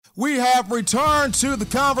We have returned to the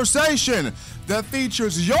conversation that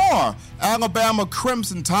features your Alabama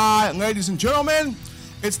Crimson Tide. Ladies and gentlemen,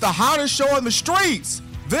 it's the hottest show in the streets.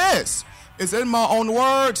 This is In My Own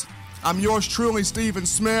Words. I'm yours truly, Stephen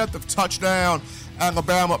Smith of Touchdown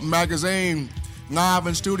Alabama Magazine, live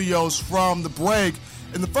in studios from the break.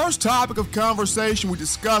 In the first topic of conversation, we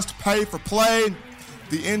discussed pay for play.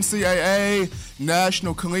 The NCAA,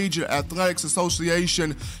 National Collegiate Athletics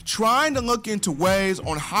Association, trying to look into ways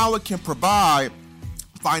on how it can provide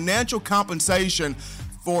financial compensation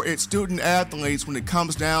for its student athletes when it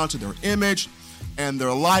comes down to their image and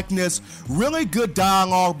their likeness. Really good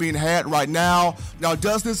dialogue being had right now. Now,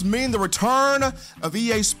 does this mean the return of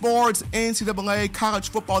EA Sports, NCAA college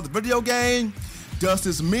football, the video game? Does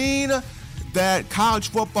this mean that college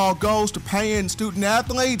football goes to paying student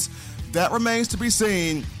athletes? That remains to be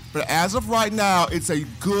seen, but as of right now, it's a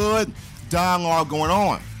good dialogue going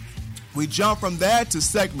on. We jump from that to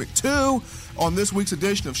segment 2 on this week's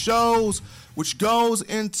edition of shows, which goes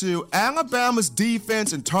into Alabama's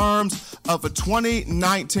defense in terms of the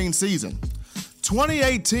 2019 season.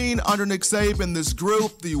 2018 under Nick Saban, this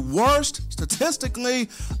group, the worst statistically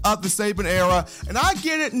of the Saban era. And I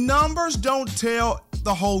get it, numbers don't tell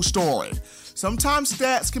the whole story. Sometimes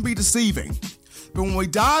stats can be deceiving. But when we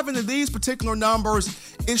dive into these particular numbers,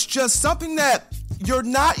 it's just something that you're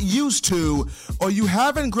not used to or you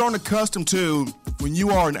haven't grown accustomed to when you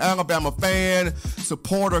are an Alabama fan,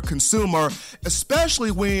 supporter, consumer,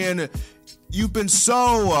 especially when you've been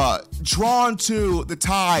so drawn to the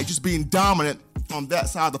Tide just being dominant on that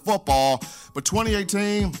side of the football. But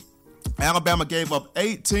 2018, Alabama gave up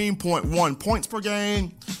 18.1 points per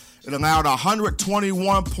game. It allowed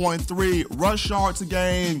 121.3 rush yards a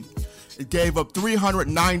game. It gave up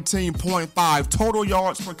 319.5 total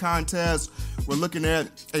yards per contest. We're looking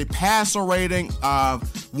at a passer rating of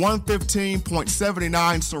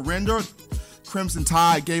 115.79 surrender. Crimson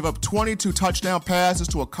Tide gave up 22 touchdown passes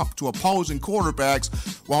to opposing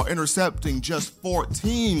quarterbacks while intercepting just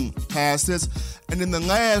 14 passes. And in the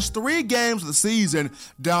last 3 games of the season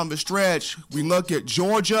down the stretch, we look at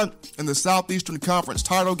Georgia in the Southeastern Conference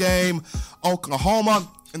title game, Oklahoma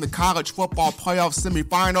in the college football playoff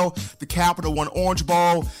semifinal, the Capital One Orange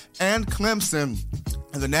Bowl, and Clemson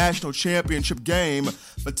in the national championship game.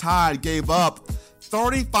 The Tide gave up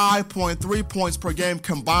 35.3 points per game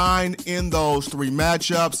combined in those 3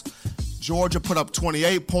 matchups. Georgia put up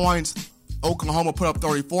 28 points, Oklahoma put up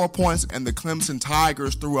 34 points, and the Clemson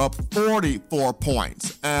Tigers threw up 44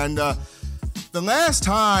 points. And the last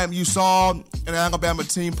time you saw an Alabama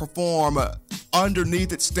team perform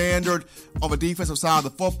underneath its standard on the defensive side of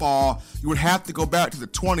the football, you would have to go back to the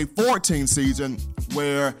 2014 season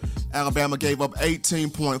where Alabama gave up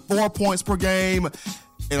 18.4 points per game.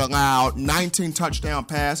 It allowed 19 touchdown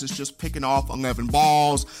passes, just picking off 11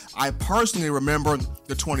 balls. I personally remember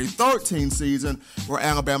the 2013 season where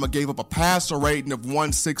Alabama gave up a passer rating of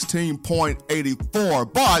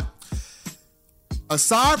 116.84. But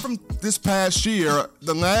aside from this past year,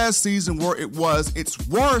 the last season where it was its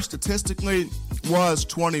worst statistically was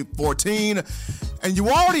 2014. And you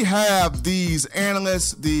already have these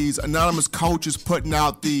analysts, these anonymous coaches putting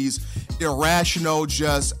out these irrational,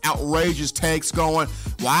 just outrageous takes going,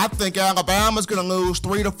 well, I think Alabama's going to lose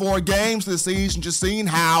 3 to 4 games this season, just seeing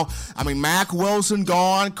how, Mack Wilson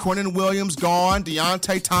gone, Quinnen Williams gone,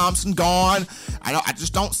 Deontay Thompson gone. I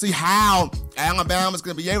just don't see how Alabama's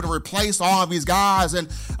going to be able to replace all of these guys and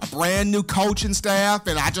a brand new coaching staff,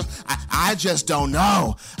 and I just don't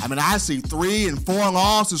know. I see 3 and 4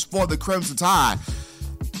 losses for the Crimson Tide.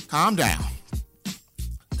 Calm down.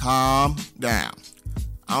 Calm down.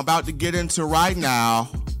 I'm about to get into right now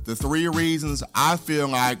the 3 reasons I feel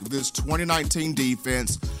like this 2019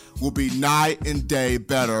 defense will be night and day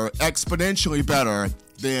better, exponentially better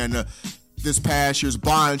than this past year's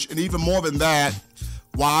bunch. And even more than that,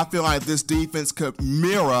 why I feel like this defense could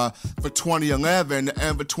mirror the 2011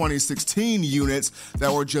 and the 2016 units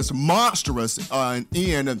that were just monstrous in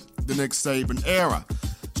the Nick Saban era.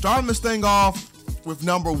 Starting this thing off with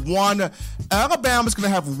number 1, Alabama's going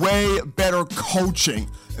to have way better coaching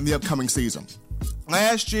in the upcoming season.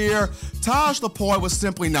 Last year, Taj LaPointe was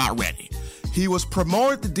simply not ready. He was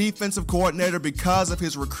promoted to defensive coordinator because of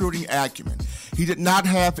his recruiting acumen. He did not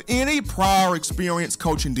have any prior experience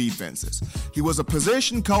coaching defenses. He was a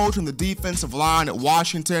position coach on the defensive line at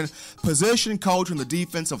Washington, position coach on the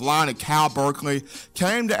defensive line at Cal Berkeley,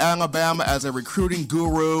 came to Alabama as a recruiting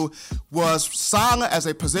guru, was silent as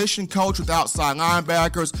a position coach with outside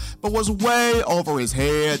linebackers, but was way over his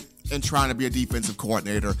head in trying to be a defensive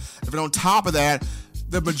coordinator. And on top of that,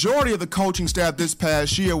 the majority of the coaching staff this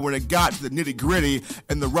past year, when it got to the nitty-gritty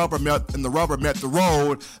and the rubber met the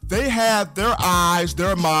road, they had their eyes,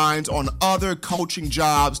 their minds on other coaching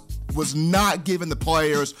jobs, was not giving the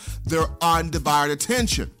players their undivided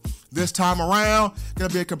attention. This time around, going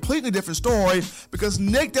to be a completely different story because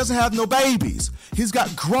Nick doesn't have no babies. He's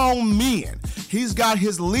got grown men. He's got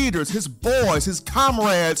his leaders, his boys, his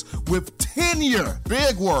comrades with tenure,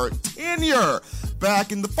 big word, tenure,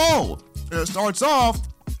 back in the fold. And it starts off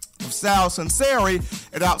with Sal Sunseri,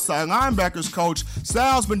 an outside linebackers coach.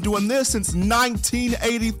 Sal's been doing this since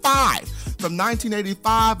 1985. From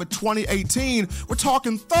 1985 to 2018, we're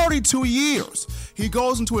talking 32 years. He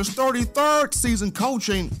goes into his 33rd season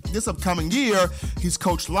coaching this upcoming year. He's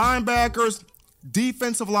coached linebackers,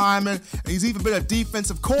 defensive linemen, and he's even been a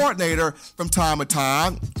defensive coordinator from time to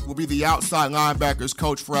time. Will be the outside linebackers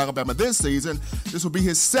coach for Alabama this season. This will be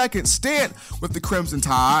his second stint with the Crimson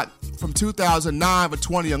Tide. From 2009 to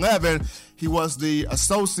 2011, he was the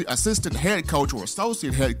assistant head coach or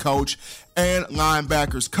associate head coach and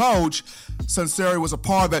linebackers coach. Sunseri was a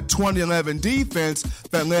part of that 2011 defense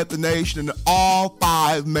that led the nation in all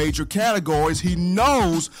 5 major categories. He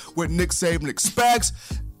knows what Nick Saban expects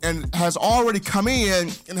and has already come in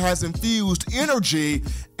and has infused energy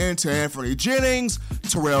into Anthony Jennings,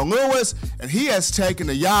 Terrell Lewis, and he has taken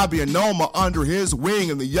the Yabi Anoma under his wing,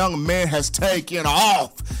 and the young man has taken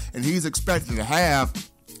off, and he's expected to have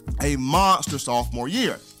a monster sophomore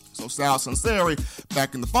year. So Sal Sunseri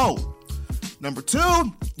back in the fold. Number 2,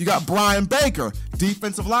 you got Brian Baker,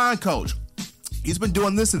 defensive line coach. He's been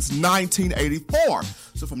doing this since 1984.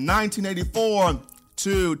 So from 1984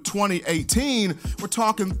 to 2018, we're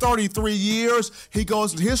talking 33 years. He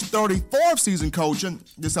goes into his 34th season coaching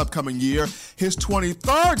this upcoming year, his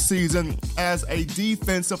 23rd season as a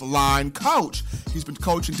defensive line coach. He's been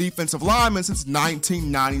coaching defensive linemen since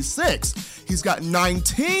 1996. He's got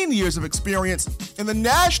 19 years of experience in the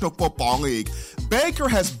National Football League. Baker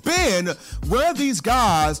has been where these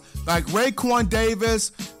guys like Raekwon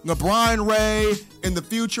Davis, LeBron Ray, in the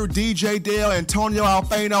future DJ Dale, Antonio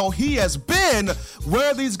Alfano, he has been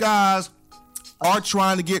where these guys are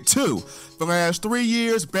trying to get to. The last 3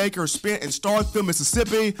 years, Baker spent in Starkville,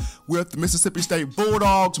 Mississippi, with the Mississippi State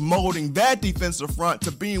Bulldogs, molding that defensive front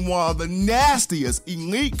to being one of the nastiest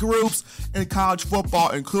elite groups in college football,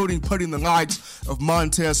 including putting the likes of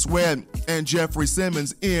Montez Sweat and Jeffrey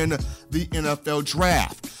Simmons in the NFL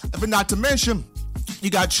draft. But not to mention, you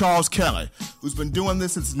got Charles Kelly, who's been doing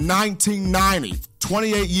this since 1990,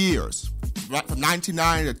 28 years. Right, from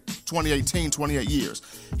 1990 to 2018, 28 years.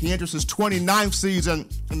 He enters his 29th season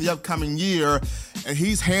in the upcoming year, and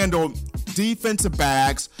he's handled defensive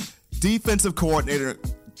backs, defensive coordinating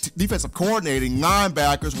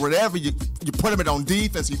linebackers, wherever you put him on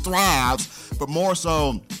defense, he thrives, but more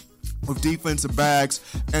so with defensive backs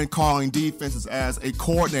and calling defenses as a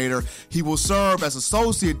coordinator. He will serve as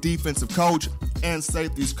associate defensive coach and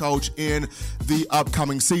safeties coach in the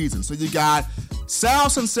upcoming season. So you got Sal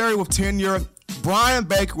Sunseri with tenure, Brian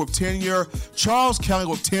Baker with tenure, Charles Kelly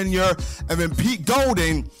with tenure, and then Pete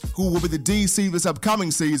Golding, who will be the DC this upcoming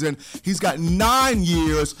season. He's got 9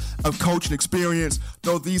 years of coaching experience,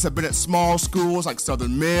 though these have been at small schools like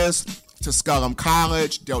Southern Miss, Tusculum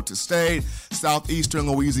College, Delta State,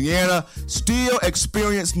 Southeastern Louisiana. Still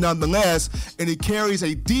experienced nonetheless, and he carries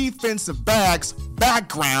a defensive backs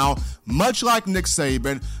background, much like Nick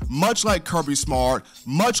Saban, much like Kirby Smart,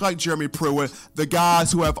 much like Jeremy Pruitt, the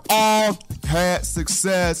guys who have all had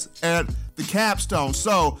success at the capstone.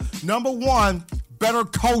 So, number 1, better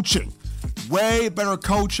coaching. Way better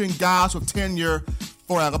coaching, guys with tenure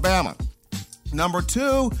for Alabama. Number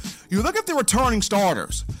 2, you look at the returning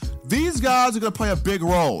starters. These guys are going to play a big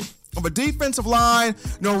role. On the defensive line,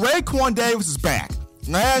 Raekwon Davis is back.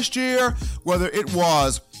 Last year, whether it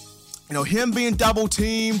was him being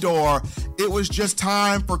double-teamed or it was just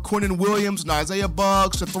time for Quinnen Williams and Isaiah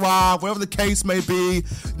Buggs to thrive, whatever the case may be.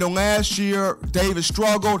 Last year, Davis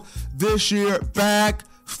struggled. This year, back,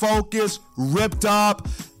 focused, ripped up,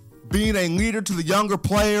 being a leader to the younger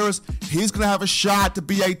players. He's going to have a shot to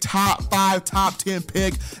be a top 5, top 10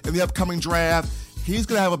 pick in the upcoming draft. He's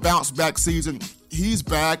going to have a bounce-back season. He's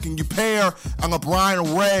back, and you pair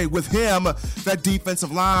LeBron Ray with him, that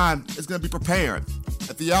defensive line is going to be prepared.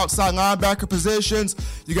 At the outside linebacker positions,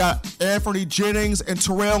 you got Anthony Jennings and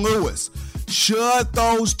Terrell Lewis. Should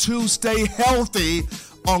those two stay healthy,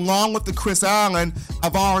 along with the Chris Allen,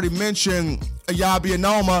 I've already mentioned Yabi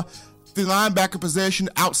Anoma, the linebacker position,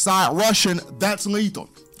 outside rushing, that's lethal.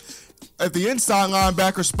 At the inside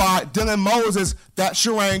linebacker spot, Dylan Moses, that's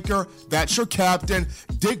your anchor, that's your captain.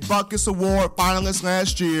 Dick Butkus Award finalist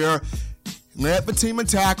last year. led the team in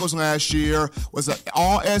tackles last year, was an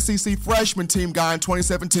all-SEC freshman team guy in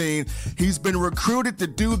 2017. He's been recruited to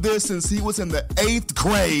do this since he was in the 8th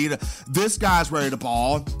grade. This guy's ready to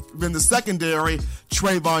ball. In the secondary,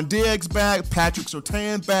 Trayvon Diggs back, Patrick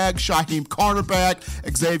Surtain back, Shaheem Carter back,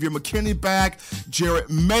 Xavier McKinney back, Jarrett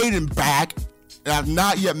Maiden back. And I've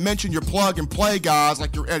not yet mentioned your plug-and-play guys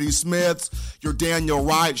like your Eddie Smiths, your Daniel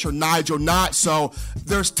Wrights, your Nigel Knott. So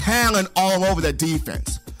there's talent all over that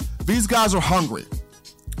defense. These guys are hungry.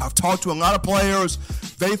 I've talked to a lot of players.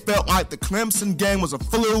 They felt like the Clemson game was a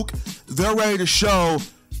fluke. They're ready to show,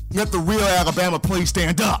 let the real Alabama please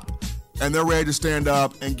stand up. And they're ready to stand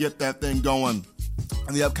up and get that thing going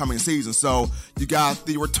in the upcoming season. So you got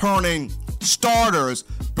the returning starters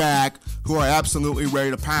back who are absolutely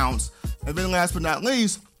ready to pounce. And then last but not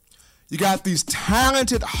least, you got these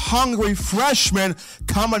talented, hungry freshmen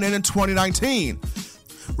coming in 2019.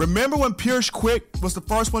 Remember when Pierce Quick was the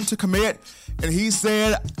first one to commit, and he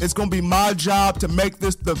said, it's going to be my job to make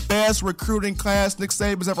this the best recruiting class Nick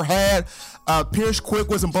Saban's ever had? Pierce Quick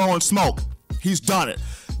wasn't blowing smoke. He's done it.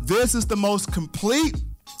 This is the most complete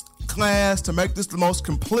class to make this the most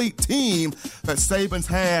complete team that Saban's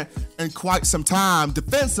had in quite some time.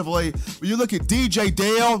 Defensively, when you look at DJ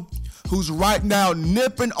Dale, who's right now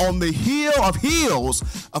nipping on the heel of heels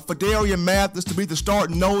of Fedarian Mathis to be the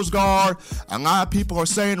starting nose guard. A lot of people are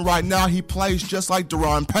saying right now he plays just like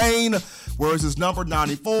Deron Payne, whereas his number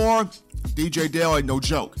 94, DJ Dale ain't no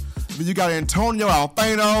joke. I mean, you got Antonio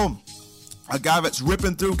Alfano, a guy that's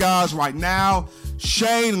ripping through guys right now.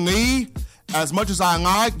 Shane Lee, as much as I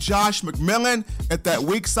like Josh McMillan at that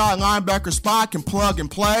weak side linebacker spot, can plug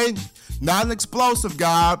and play. Not an explosive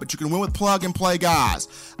guy, but you can win with plug-and-play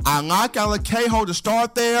guys. I like Alakeho to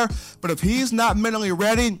start there, but if he's not mentally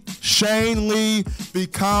ready, Shane Lee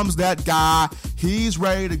becomes that guy. He's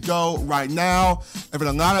ready to go right now. And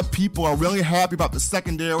a lot of people are really happy about the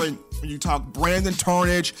secondary. When you talk Brandon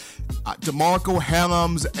Turnage, DeMarco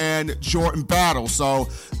Helms, and Jordan Battle. So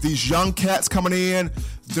these young cats coming in,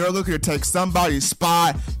 they're looking to take somebody's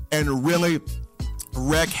spot and really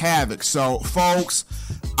wreak havoc. So, folks,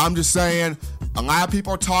 I'm just saying, a lot of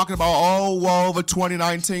people are talking about, oh, whoa, the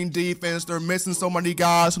 2019 defense, they're missing so many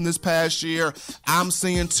guys from this past year. I'm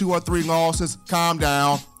seeing 2 or 3 losses. Calm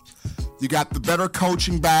down. You got the better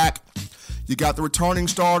coaching back. You got the returning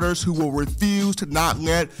starters who will refuse to not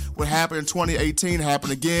let what happened in 2018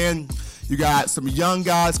 happen again. You got some young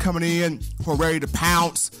guys coming in who are ready to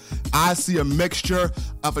pounce. I see a mixture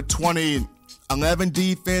of a 2011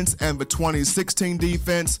 defense and the 2016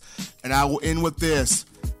 defense. And I will end with this.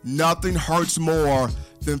 Nothing hurts more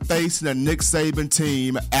than facing a Nick Saban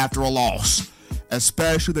team after a loss,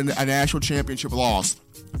 especially a national championship loss.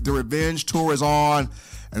 The revenge tour is on,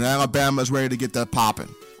 and Alabama is ready to get that popping.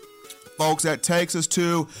 Folks, that takes us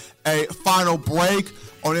to a final break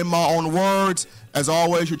on In My Own Words. As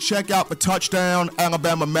always, you check out the Touchdown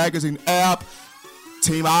Alabama Magazine app,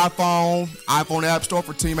 Team iPhone App Store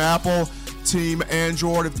for Team Apple, Team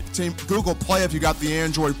Android, Team Google Play if you got the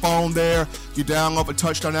Android phone there. You download the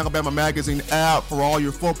Touchdown Alabama Magazine app for all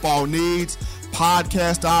your football needs.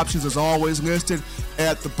 Podcast options is always listed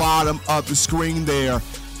at the bottom of the screen there.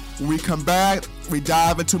 When we come back, we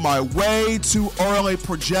dive into my way too early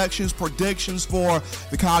predictions for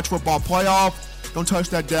the college football playoff. Don't touch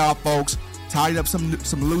that dial, folks. Tidy up some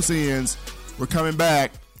loose ends. We're coming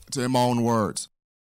back to In My Own Words.